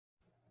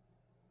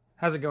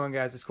How's it going,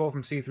 guys? It's Cole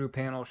from See-Through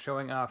Panel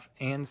showing off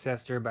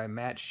Ancestor by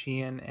Matt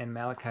Sheean and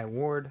Malachi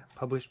Ward,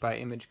 published by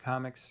Image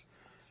Comics,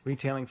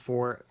 retailing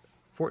for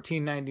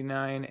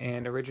 $14.99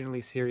 and originally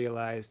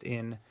serialized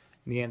in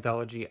the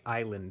anthology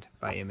Island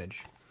by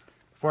Image.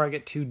 Before I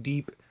get too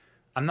deep,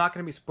 I'm not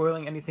going to be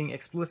spoiling anything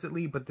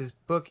explicitly, but this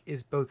book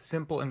is both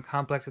simple and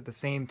complex at the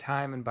same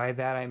time, and by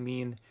that I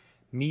mean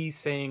me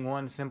saying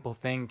one simple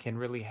thing can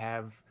really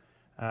have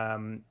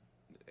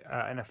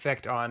an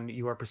effect on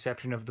your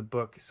perception of the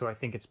book, so I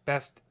think it's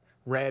best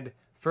read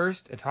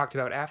first and talked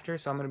about after.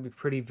 So I'm going to be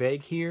pretty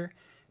vague here,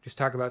 just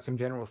talk about some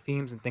general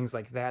themes and things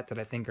like that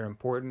I think are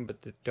important, but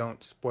that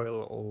don't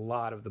spoil a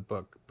lot of the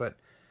book. But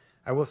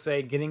I will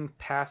say, getting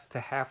past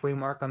the halfway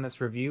mark on this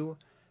review,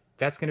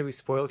 that's going to be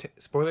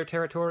spoiler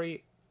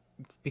territory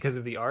because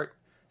of the art.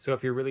 So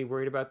if you're really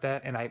worried about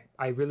that, and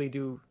I really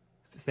do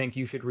think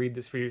you should read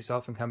this for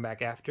yourself and come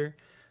back after.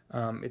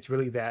 It's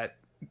really that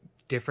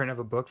different of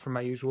a book from my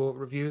usual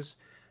reviews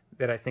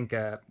that I think,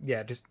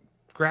 yeah, just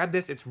grab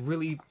this. It's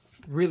really,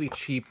 really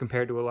cheap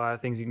compared to a lot of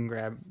things you can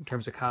grab in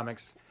terms of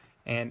comics,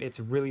 and it's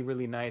really,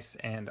 really nice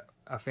and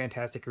a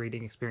fantastic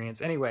reading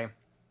experience. Anyway,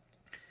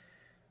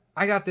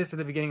 I got this at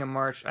the beginning of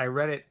March. I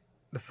read it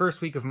the first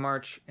week of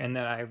March, and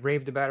then I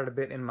raved about it a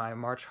bit in my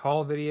March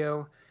haul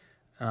video.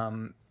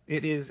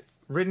 It is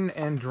written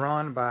and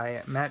drawn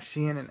by Matt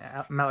Sheean and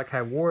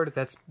Malachi Ward.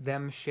 That's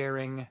them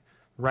sharing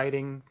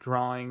writing,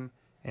 drawing,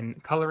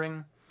 and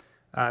coloring.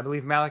 I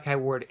believe Malachi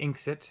Ward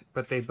inks it,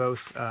 but they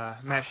both,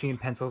 Matt Sheean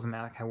pencils and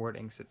Malachi Ward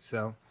inks it.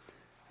 So,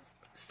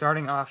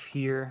 starting off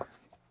here,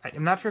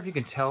 I'm not sure if you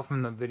can tell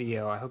from the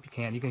video. I hope you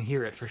can. You can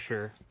hear it for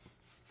sure.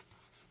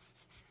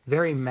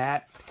 Very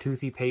matte,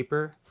 toothy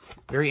paper.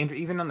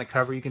 Even on the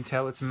cover, you can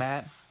tell it's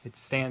matte. It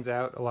stands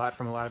out a lot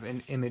from a lot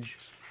of Image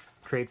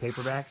trade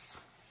paperbacks.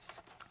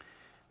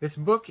 This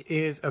book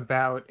is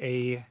about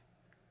I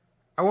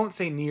won't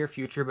say near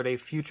future, but a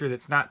future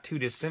that's not too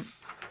distant,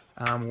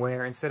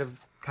 where instead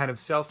of kind of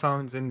cell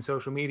phones and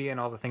social media and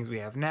all the things we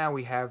have now,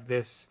 we have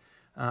this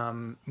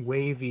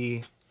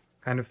wavy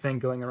kind of thing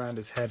going around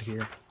his head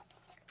here.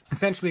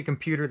 Essentially a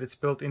computer that's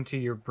built into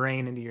your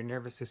brain, into your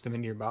nervous system,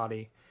 into your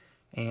body,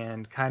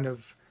 and kind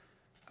of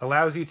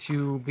allows you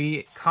to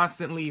be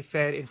constantly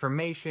fed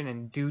information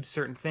and do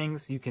certain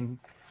things. You can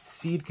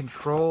cede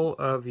control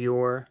of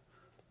your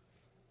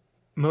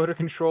motor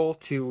control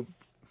to,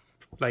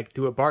 like,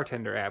 do a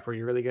bartender app where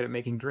you're really good at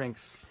making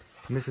drinks.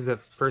 And this is a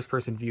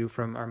first-person view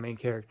from our main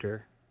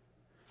character,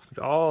 with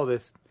all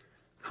this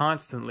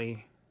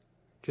constantly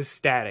just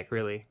static,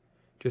 really.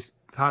 Just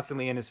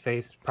constantly in his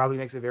face. Probably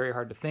makes it very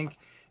hard to think.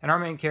 And our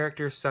main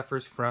character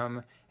suffers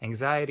from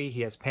anxiety.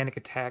 He has panic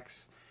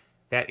attacks.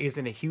 That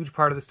isn't a huge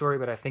part of the story,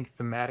 but I think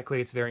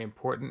thematically it's very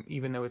important,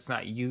 even though it's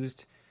not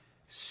used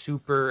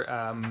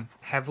super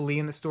heavily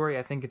in the story.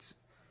 I think it's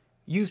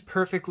used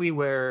perfectly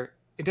where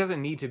it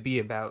doesn't need to be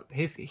about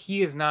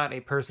he is not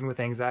a person with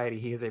anxiety.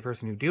 He is a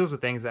person who deals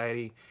with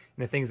anxiety,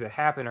 and the things that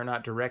happen are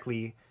not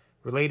directly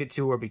related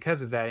to or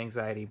because of that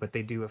anxiety, but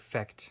they do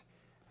affect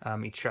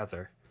each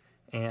other.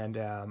 And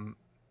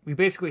we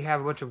basically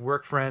have a bunch of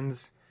work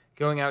friends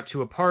going out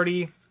to a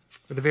party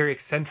with a very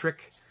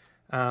eccentric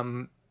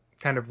kind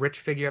of rich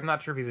figure. I'm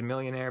not sure if he's a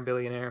millionaire,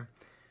 billionaire.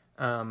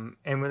 And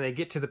when they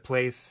get to the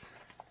place,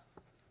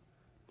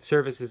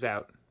 service is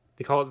out.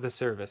 They call it the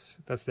service.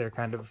 That's their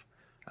kind of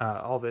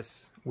all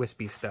this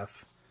wispy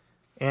stuff.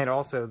 And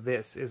also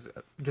this is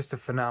just a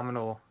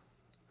phenomenal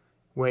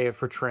way of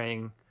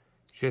portraying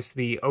just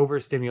the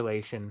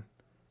overstimulation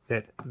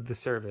that the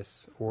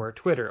service or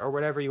Twitter or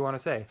whatever you want to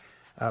say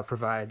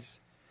provides.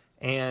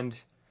 And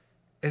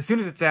as soon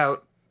as it's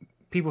out,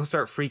 people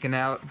start freaking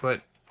out,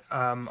 but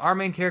our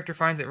main character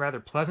finds it rather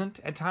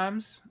pleasant at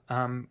times.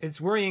 It's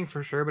worrying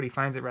for sure, but he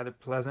finds it rather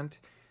pleasant.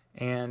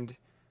 And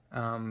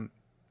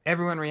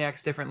everyone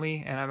reacts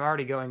differently, and I'm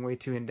already going way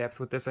too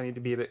in-depth with this. I need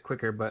to be a bit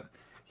quicker, but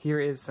here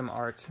is some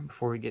art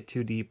before we get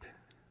too deep.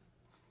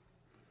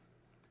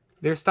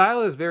 Their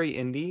style is very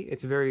indie.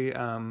 It's very,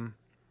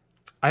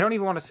 I don't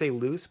even want to say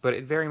loose, but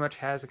it very much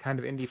has a kind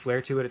of indie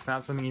flair to it. It's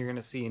not something you're going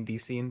to see in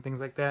DC and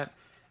things like that.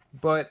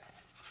 But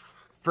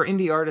for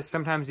indie artists,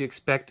 sometimes you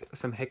expect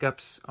some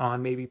hiccups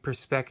on maybe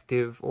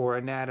perspective or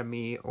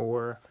anatomy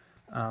or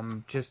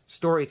just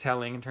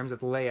storytelling in terms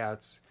of the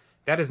layouts.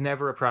 That is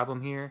never a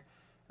problem here.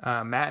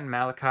 Matt and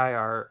Malachi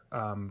are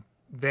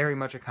very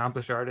much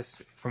accomplished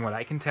artists from what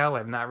I can tell.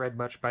 I've not read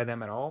much by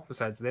them at all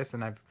besides this,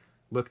 and I've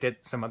looked at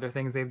some other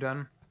things they've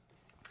done.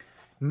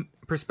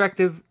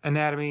 Perspective,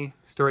 anatomy,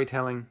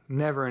 storytelling,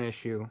 never an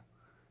issue.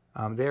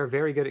 They're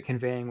very good at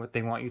conveying what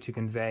they want you to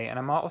convey, and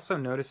I'm also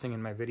noticing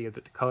in my video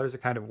that the colors are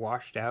kind of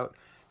washed out.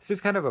 This is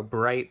kind of a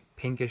bright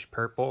pinkish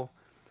purple,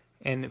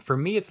 and for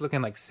me it's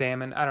looking like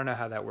salmon. I don't know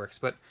how that works,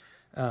 but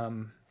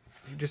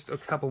just a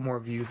couple more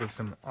views of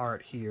some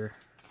art here.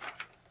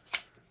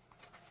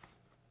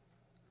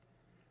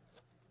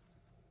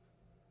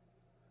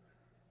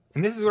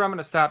 And this is where I'm going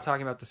to stop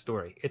talking about the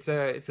story.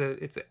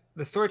 The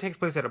story takes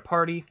place at a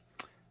party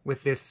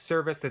with this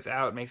service that's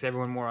out. It makes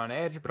everyone more on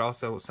edge, but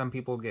also some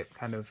people get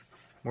kind of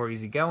more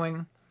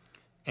easygoing.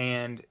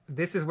 And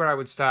this is where I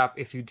would stop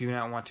if you do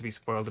not want to be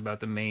spoiled about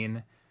the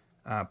main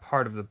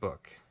part of the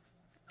book.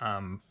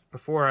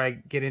 Before I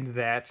get into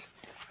that,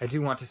 I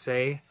do want to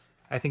say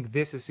I think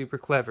this is super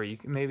clever. You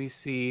can maybe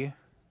see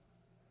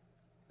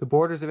the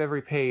borders of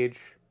every page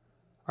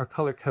are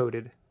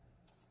color-coded,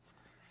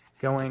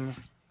 going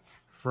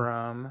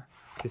from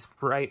this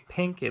bright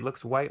pink. It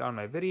looks white on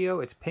my video.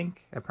 It's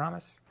pink, I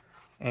promise.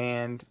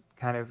 And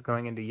kind of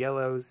going into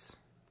yellows.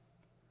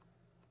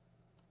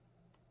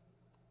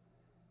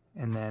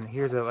 And then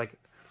here's a, like,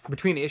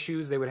 between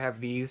issues they would have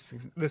these.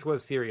 This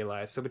was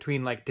serialized, so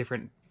between like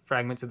different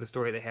fragments of the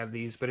story they have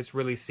these, but it's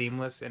really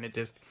seamless, and it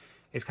just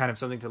is kind of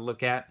something to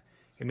look at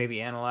and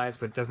maybe analyze,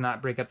 but does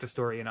not break up the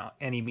story in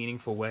any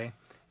meaningful way.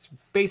 It's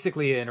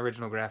basically an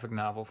original graphic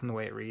novel from the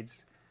way it reads.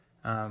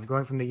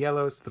 Going from the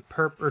yellows to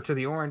the to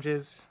the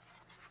oranges.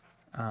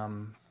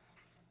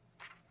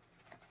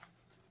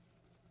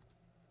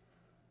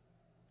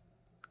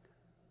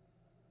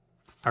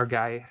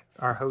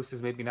 Our host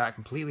is maybe not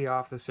completely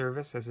off the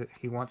service as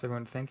he wants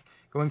everyone to think.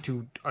 Going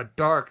to a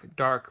dark,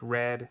 dark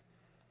red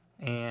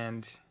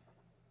and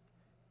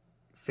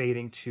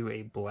fading to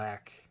a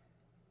black.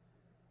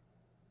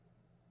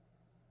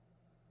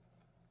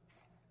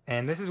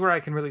 And this is where I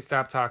can really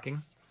stop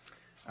talking.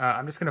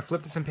 I'm just going to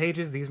flip to some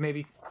pages. These may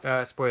be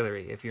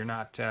spoilery. If you're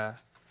not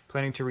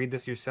planning to read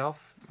this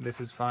yourself, this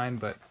is fine,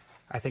 but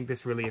I think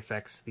this really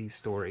affects the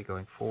story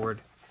going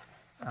forward.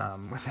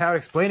 Without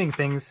explaining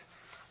things,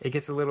 it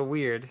gets a little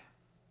weird.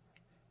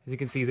 As you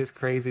can see, this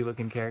crazy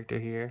looking character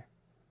here.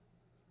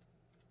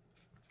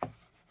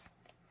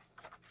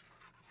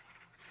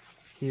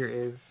 Here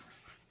is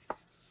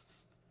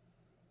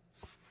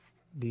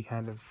the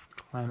kind of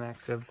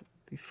climax of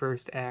the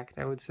first act,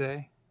 I would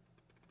say.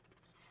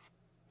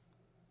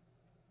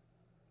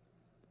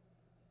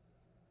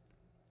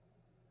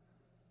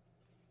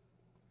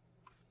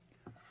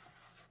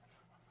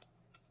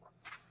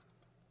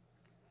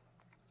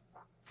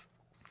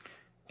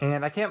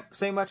 And I can't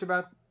say much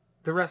about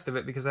the rest of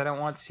it because I don't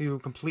want to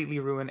completely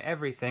ruin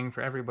everything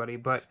for everybody,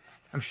 but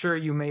I'm sure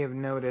you may have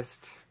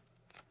noticed,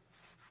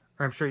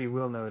 or I'm sure you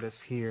will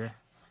notice here,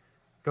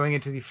 going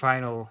into the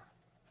final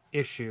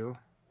issue,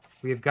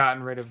 we have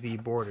gotten rid of the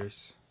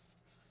borders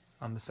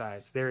on the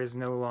sides. There is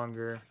no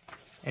longer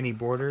any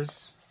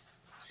borders.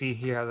 See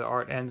here how the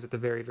art ends at the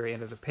very, very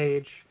end of the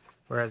page,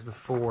 whereas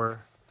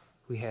before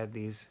we had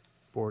these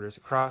borders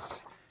across.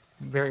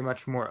 Very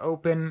much more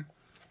open.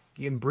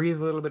 You can breathe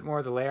a little bit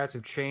more. The layouts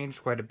have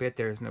changed quite a bit.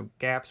 There's no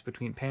gaps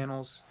between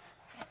panels.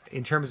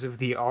 In terms of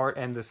the art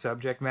and the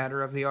subject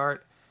matter of the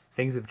art,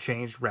 things have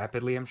changed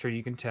rapidly, I'm sure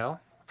you can tell.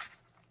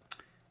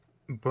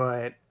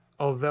 But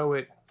although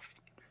it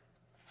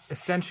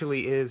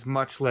essentially is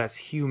much less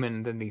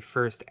human than the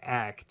first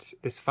act,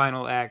 this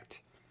final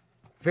act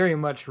very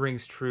much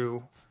rings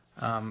true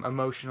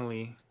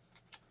emotionally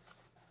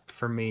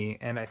for me,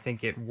 and I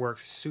think it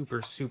works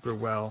super, super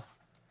well.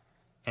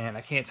 And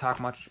I can't talk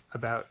much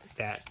about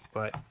that,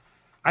 but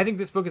I think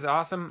this book is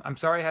awesome. I'm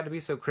sorry I had to be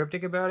so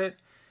cryptic about it.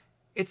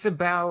 It's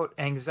about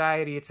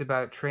anxiety, it's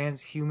about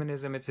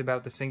transhumanism, it's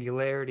about the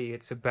singularity,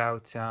 it's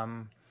about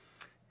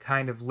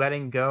kind of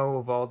letting go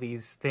of all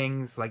these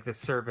things like the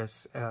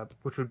service,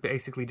 which would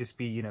basically just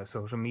be, you know,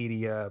 social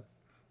media,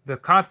 the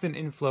constant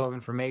inflow of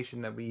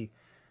information that we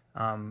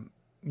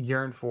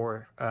yearn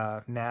for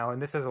now.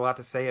 And this has a lot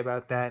to say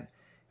about that.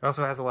 It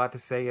also has a lot to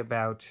say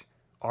about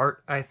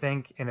art, I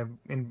think,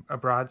 in a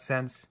broad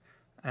sense,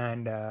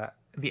 and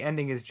the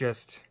ending is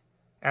just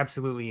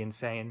absolutely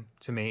insane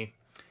to me.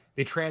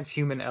 The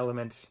transhuman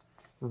element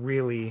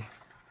really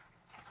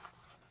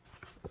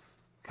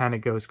kind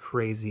of goes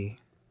crazy,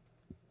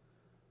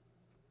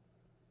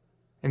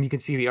 and you can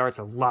see the art's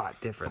a lot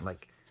different.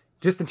 Like,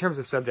 just in terms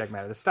of subject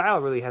matter, the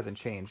style really hasn't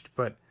changed,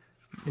 but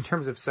in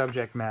terms of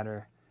subject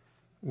matter,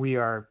 we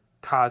are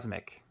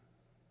cosmic.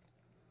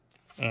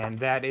 And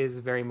that is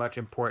very much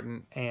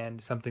important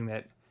and something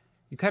that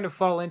you kind of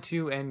fall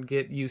into and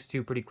get used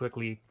to pretty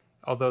quickly.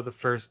 Although the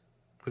first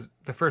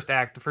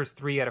act, the first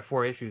 3 out of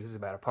 4 issues is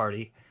about a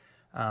party.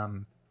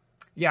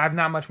 Yeah, I have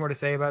not much more to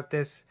say about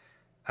this.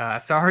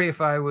 Sorry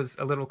if I was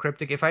a little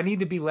cryptic. If I need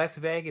to be less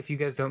vague, if you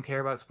guys don't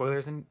care about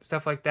spoilers and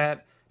stuff like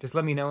that, just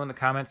let me know in the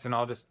comments and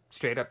I'll just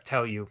straight up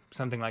tell you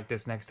something like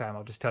this next time.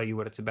 I'll just tell you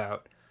what it's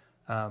about.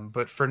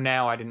 But for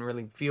now, I didn't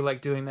really feel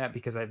like doing that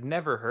because I've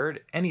never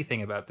heard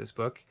anything about this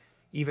book.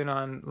 Even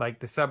on like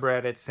the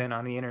subreddits and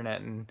on the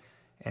internet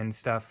and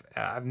stuff,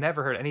 I've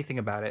never heard anything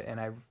about it, and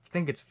I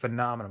think it's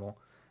phenomenal.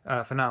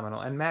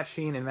 And Matt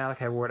Sheean and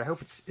Malachi Ward, I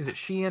hope is it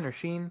Sheean or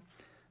Sheen?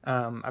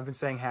 I've been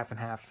saying half and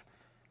half.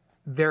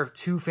 They're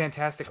 2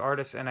 fantastic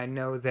artists, and I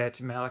know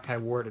that Malachi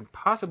Ward and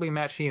possibly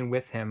Matt Sheean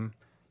with him,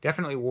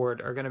 definitely Ward,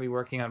 are going to be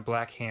working on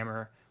Black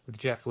Hammer with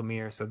Jeff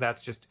Lemire, so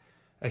that's just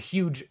a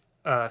huge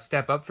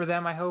step up for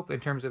them, I hope, in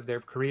terms of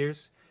their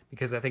careers,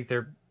 because I think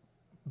they're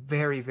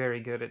very, very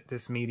good at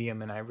this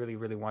medium, and I really,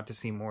 really want to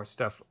see more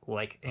stuff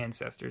like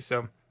Ancestor.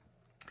 So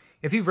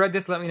if you've read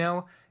this, let me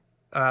know.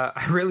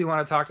 I really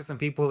want to talk to some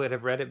people that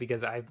have read it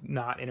because I've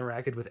not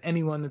interacted with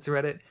anyone that's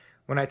read it.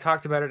 When I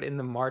talked about it in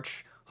the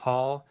March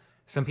haul,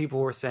 some people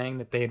were saying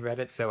that they had read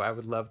it, so I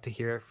would love to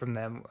hear from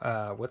them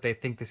what they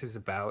think this is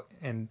about,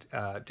 and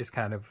just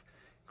kind of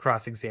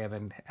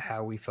cross-examine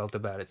how we felt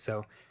about it.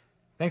 So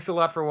thanks a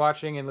lot for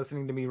watching and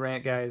listening to me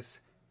rant,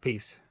 guys.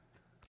 Peace.